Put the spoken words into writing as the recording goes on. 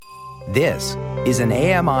This is an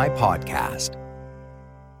AMI podcast.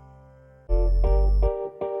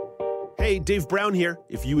 Hey, Dave Brown here.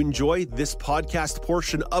 If you enjoy this podcast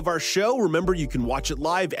portion of our show, remember you can watch it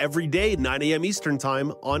live every day at 9 a.m. Eastern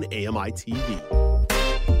Time on AMI TV.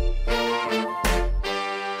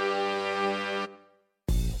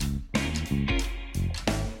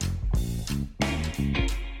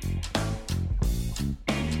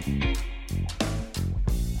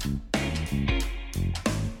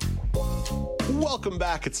 Welcome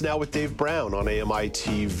back. It's Now with Dave Brown on AMI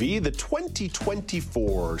TV. The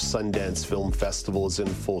 2024 Sundance Film Festival is in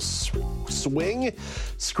full swing.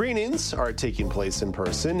 Screenings are taking place in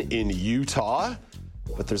person in Utah,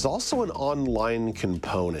 but there's also an online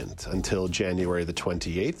component. Until January the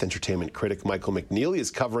 28th, entertainment critic Michael McNeely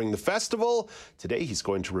is covering the festival. Today, he's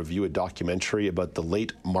going to review a documentary about the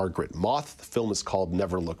late Margaret Moth. The film is called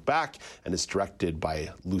Never Look Back and is directed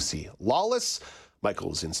by Lucy Lawless.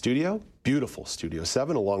 Michael's in studio, beautiful Studio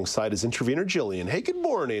 7, alongside his intervener, Jillian. Hey, good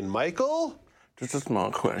morning, Michael. Just a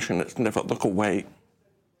small question. It's never look away.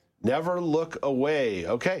 Never look away.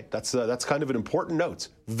 Okay, that's kind of an important note.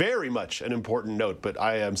 Very much an important note, but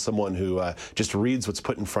I am someone who just reads what's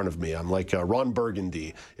put in front of me. I'm like Ron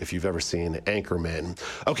Burgundy, if you've ever seen Anchorman.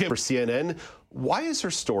 Okay, for CNN, why is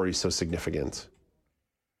her story so significant?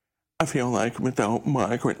 I feel like without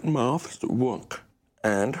Margaret Moth's work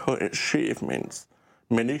and her achievements,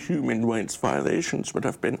 many human rights violations would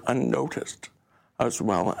have been unnoticed, as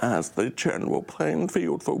well as the general playing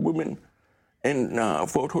field for women in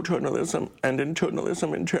photojournalism and in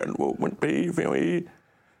journalism in general would be very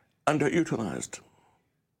underutilized.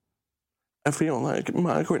 I feel like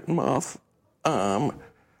Margaret Moth,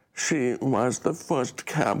 she was the first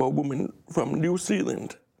Cabba woman from New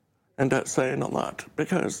Zealand, and that's saying a lot,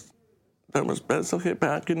 because that was basically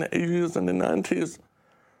back in the 80s and the 90s,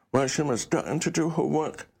 where she was starting to do her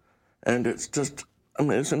work. And it's just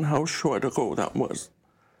amazing how short ago that was.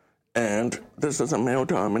 And this is a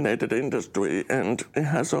male-dominated industry, and it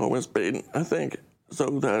has always been, I think,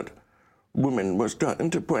 so that women were starting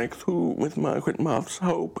to break through with Margaret Moth's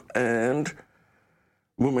help, and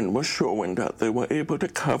women were showing that they were able to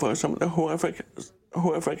cover some of the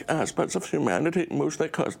horrific aspects of humanity, mostly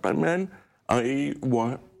caused by men, i.e.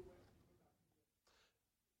 war.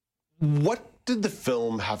 What did the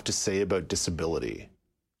film have to say about disability?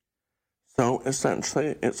 So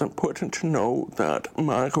essentially, it's important to know that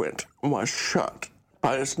Margaret was shot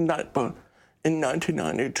by a sniper in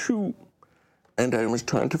 1992, and I was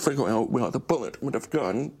trying to figure out where the bullet would have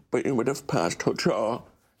gone, but it would have passed her jaw,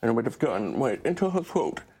 and it would have gone right into her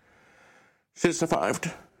throat. She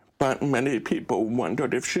survived, but many people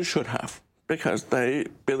wondered if she should have, because they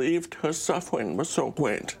believed her suffering was so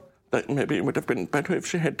great that maybe it would have been better if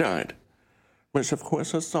she had died. Which, of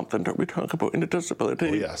course, is something that we talk about in the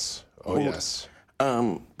disability. Oh, yes.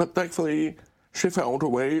 But thankfully, she found a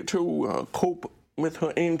way to cope with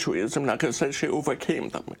her injuries. I'm not going to say she overcame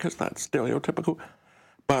them, because that's stereotypical.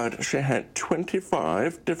 But she had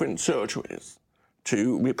 25 different surgeries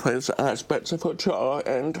to replace aspects of her jaw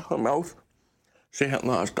and her mouth. She had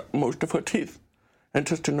lost most of her teeth. And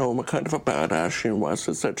just to know what kind of a badass she was,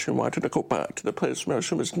 she said she wanted to go back to the place where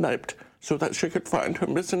she was sniped so that she could find her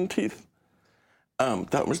missing teeth.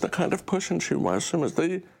 That was the kind of person she was.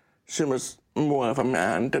 She was more of a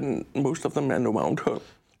man than most of the men around her.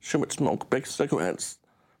 She would smoke big cigars,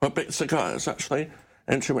 actually,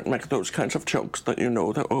 and she would make those kinds of jokes that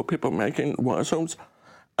that old people make in war zones.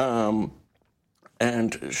 And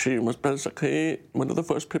she was basically one of the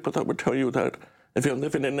first people that would tell you that if you're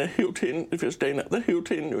living in a Hilton, if you're staying at the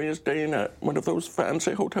Hilton, or you're staying at one of those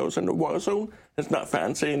fancy hotels in the war zone, it's not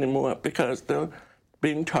fancy anymore because they're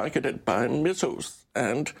being targeted by missiles,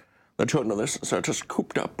 and the journalists are just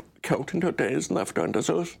cooped up, counting their days left on this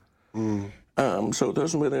earth. So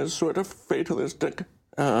there's really a sort of fatalistic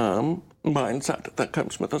mindset that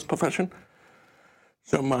comes with this profession.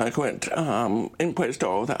 So Margaret embraced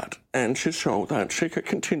all that, and she showed that she could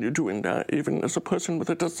continue doing that even as a person with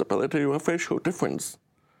a disability or a facial difference.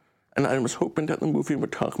 And I was hoping that the movie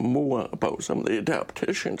would talk more about some of the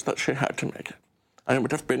adaptations that she had to make. I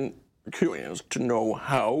would have been curious to know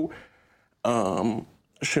how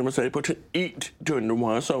she was able to eat during the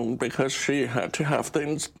war zone, because she had to have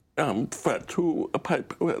things fed through a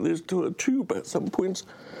pipe, or at least through a tube at some points.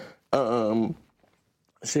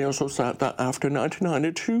 She also said that after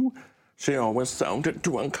 1992, she always sounded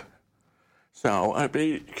drunk. So I'd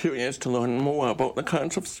be curious to learn more about the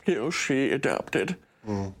kinds of skills she adapted.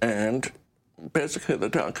 And basically the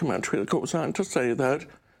documentary goes on to say that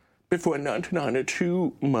before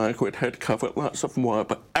 1992, Margaret had covered lots of war,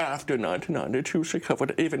 but after 1992, she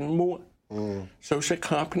covered even more. So she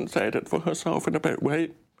compensated for herself in a big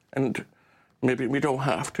way, and maybe we don't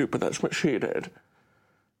have to, but that's what she did.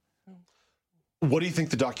 What do you think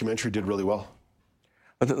the documentary did really well?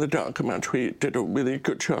 I think the documentary did a really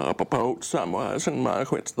good job about Samwise and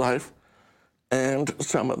Margaret's life and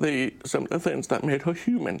some of the things that made her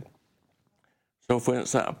human. So, for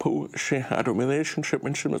example, she had a relationship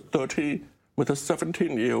when she was 30 with a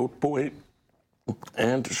 17-year-old boy,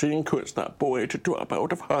 and she encouraged that boy to drop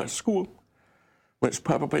out of high school, which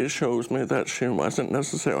probably shows me that she wasn't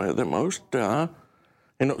necessarily the most,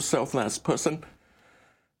 selfless person.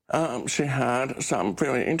 She had some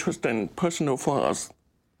very interesting personal flaws,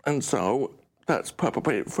 and so that's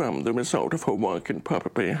probably from the result of her work and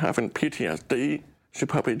probably having PTSD. She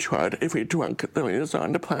probably tried every drug there is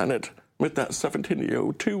on the planet with that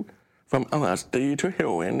 17-year-old too, from LSD to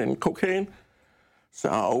heroin and cocaine.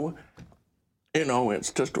 So,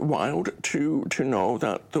 it's just wild to know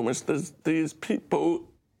that there was these people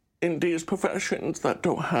in these professions that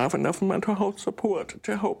don't have enough mental health support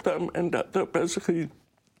to help them, and that they're basically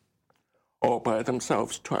all by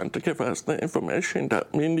themselves trying to give us the information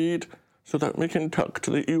that we need so that we can talk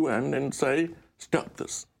to the UN and say, stop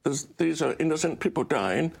this. These are innocent people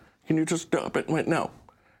dying. Can you just stop it right now?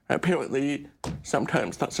 Apparently,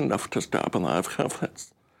 sometimes that's enough to stop a live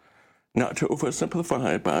conflicts. Not to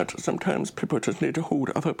oversimplify, but sometimes people just need to hold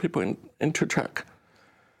other people into check.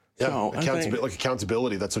 Yeah, so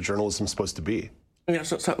accountability, that's what journalism is supposed to be.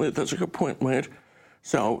 Yes, exactly. That's a good point, right?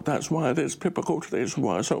 So that's why these people go to these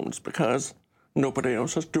war zones, because nobody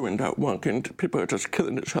else is doing that work and people are just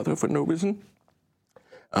killing each other for no reason.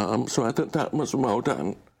 So I think that was well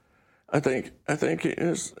done. I think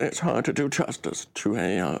it's hard to do justice to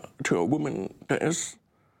a woman that is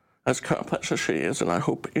as complex as she is, and I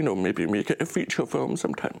hope, maybe make it a feature film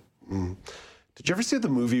sometime. Did you ever see the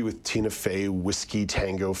movie with Tina Fey, Whiskey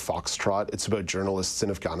Tango Foxtrot? It's about journalists in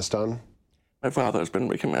Afghanistan. My father has been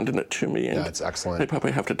recommending it to me, and yeah, it's excellent. I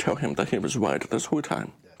probably have to tell him that he was right this whole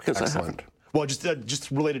time, because excellent. I haven't. Well,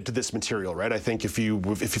 just related to this material, right? I think if you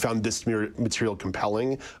found this material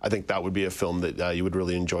compelling, I think that would be a film that you would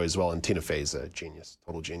really enjoy as well. And Tina Fey's a genius,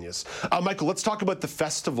 total genius. Michael, let's talk about the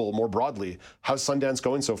festival more broadly. How's Sundance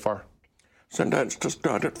going so far? Sundance just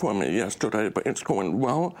started for me yesterday, but it's going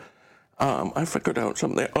well. I figured out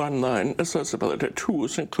some of the online accessibility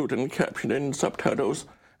tools, including captioning, subtitles,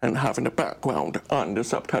 and having a background on the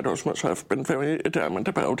subtitles, which I've been very adamant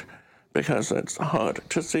about, because it's hard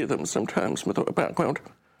to see them sometimes without a background.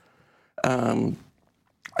 I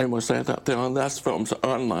will say that there are less films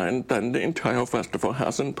online than the entire festival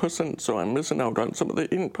has in person, so I'm missing out on some of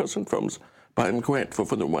the in-person films, but I'm grateful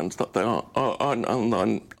for the ones that there are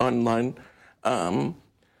online.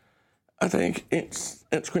 I think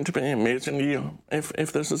it's going to be an amazing year.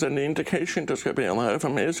 If this is any indication, there's going to be a lot of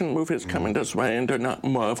amazing movies coming this way, and they're not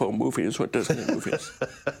Marvel movies or Disney movies.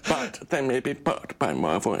 But they may be bought by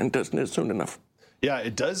Marvel and Disney soon enough. Yeah,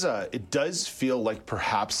 it does feel like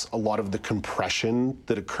perhaps a lot of the compression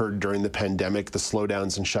that occurred during the pandemic, the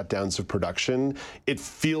slowdowns and shutdowns of production, it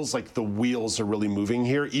feels like the wheels are really moving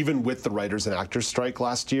here. Even with the writers and actors strike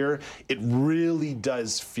last year, it really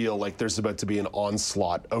does feel like there's about to be an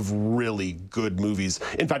onslaught of really good movies.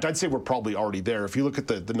 In fact, I'd say we're probably already there. If you look at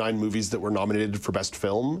the 9 movies that were nominated for Best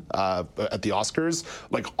Film at the Oscars,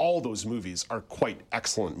 like all those movies are quite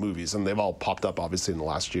excellent movies, and they've all popped up obviously in the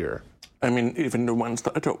last year. I mean, even the ones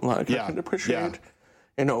that I don't like, I can appreciate,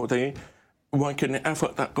 the work and the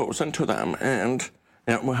effort that goes into them. And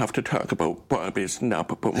we'll have to talk about Barbie's now,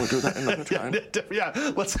 but we'll do that another time.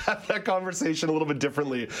 Let's have that conversation a little bit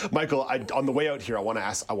differently. Michael, on the way out here, I want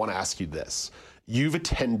to ask you this. You've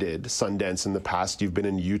attended Sundance in the past. You've been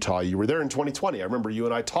in Utah. You were there in 2020. I remember you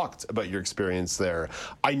and I talked about your experience there.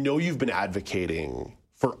 I know you've been advocating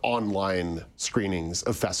for online screenings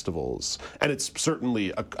of festivals, and it's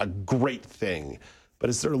certainly a great thing.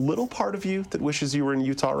 But is there a little part of you that wishes you were in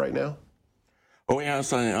Utah right now? Oh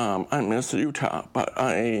yes, I miss Utah, but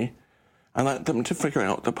I like them to figure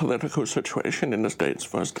out the political situation in the States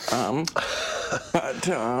first. But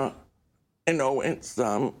it's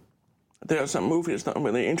there are some movies that I'm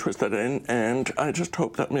really interested in, and I just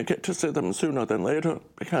hope that we get to see them sooner than later,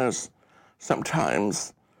 because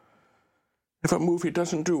sometimes if a movie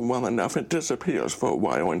doesn't do well enough, it disappears for a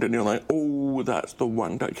while, and then you're like, oh, that's the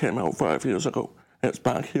one that came out 5 years ago. It's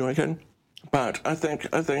back here again. But I think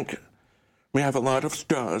we have a lot of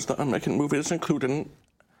stars that are making movies, including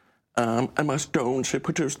Emma Stone. She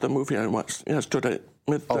produced the movie I watched yesterday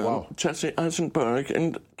with Jesse Eisenberg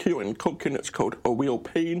and Kieran Culkin. It's called A Real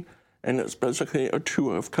Pain, and it's basically a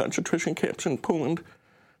tour of concentration camps in Poland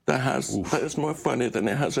that is more funny than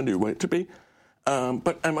it has any right to be.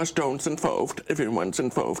 But Emma Stone's involved, everyone's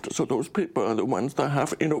involved. So those people are the ones that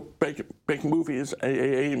have, big movies,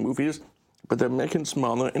 AAA movies, but they're making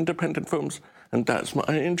smaller independent films. And that's what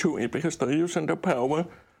I enjoy, because they're using their power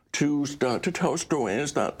to start to tell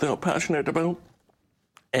stories that they're passionate about.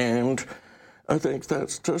 And I think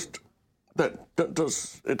that's just,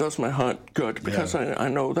 it does my heart good, because I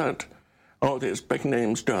know that all these big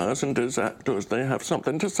name stars and these actors, they have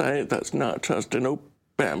something to say that's not just,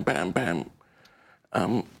 bam, bam, bam.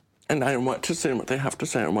 And I want to see what they have to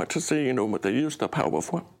say. I want to see, what they use their power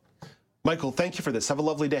for. Michael, thank you for this. Have a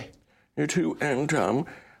lovely day. You too. And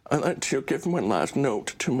I'd like to give one last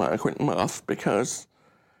note to Margaret Muff, because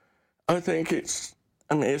I think it's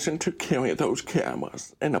amazing to carry those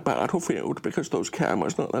cameras in a battlefield, because those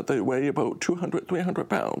cameras look like they weigh about 200, 300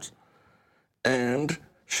 pounds. And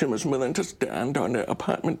she was willing to stand on the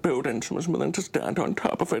apartment building. She was willing to stand on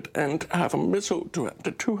top of it and have a missile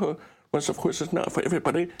directed to her, which of course is not for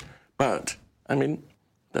everybody, but,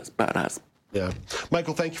 that's badass. Yeah.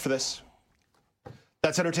 Michael, thank you for this.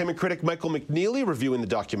 That's entertainment critic Michael McNeely reviewing the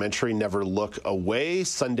documentary Never Look Away.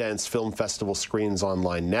 Sundance Film Festival screens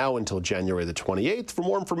online now until January the 28th. For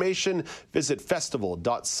more information, visit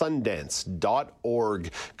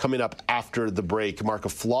festival.sundance.org. Coming up after the break, Mark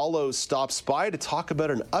Aflalo stops by to talk about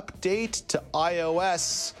an update to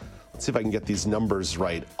iOS. Let's see if I can get these numbers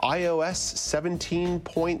right. iOS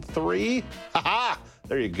 17.3? Ha-ha!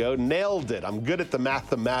 There you go. Nailed it. I'm good at the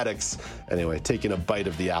mathematics. Anyway, taking a bite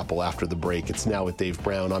of the apple after the break. It's Now with Dave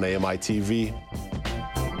Brown on AMI TV.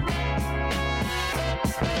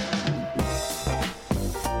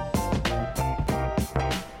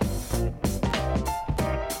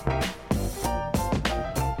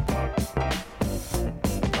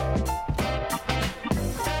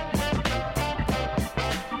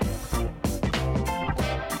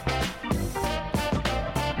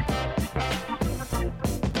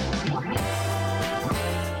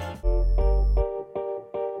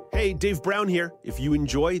 Hey, Dave Brown here. If you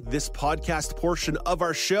enjoy this podcast portion of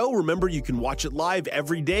our show, remember you can watch it live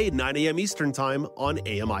every day at 9 a.m. Eastern Time on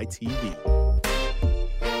AMI TV.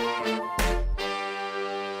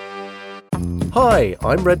 Hi,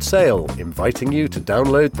 I'm Red Sail, inviting you to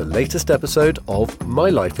download the latest episode of My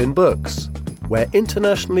Life in Books, where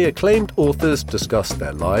internationally acclaimed authors discuss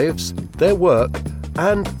their lives, their work,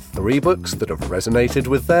 and 3 books that have resonated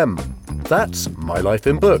with them. That's My Life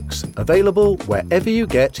in Books, available wherever you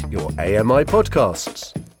get your AMI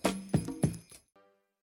podcasts.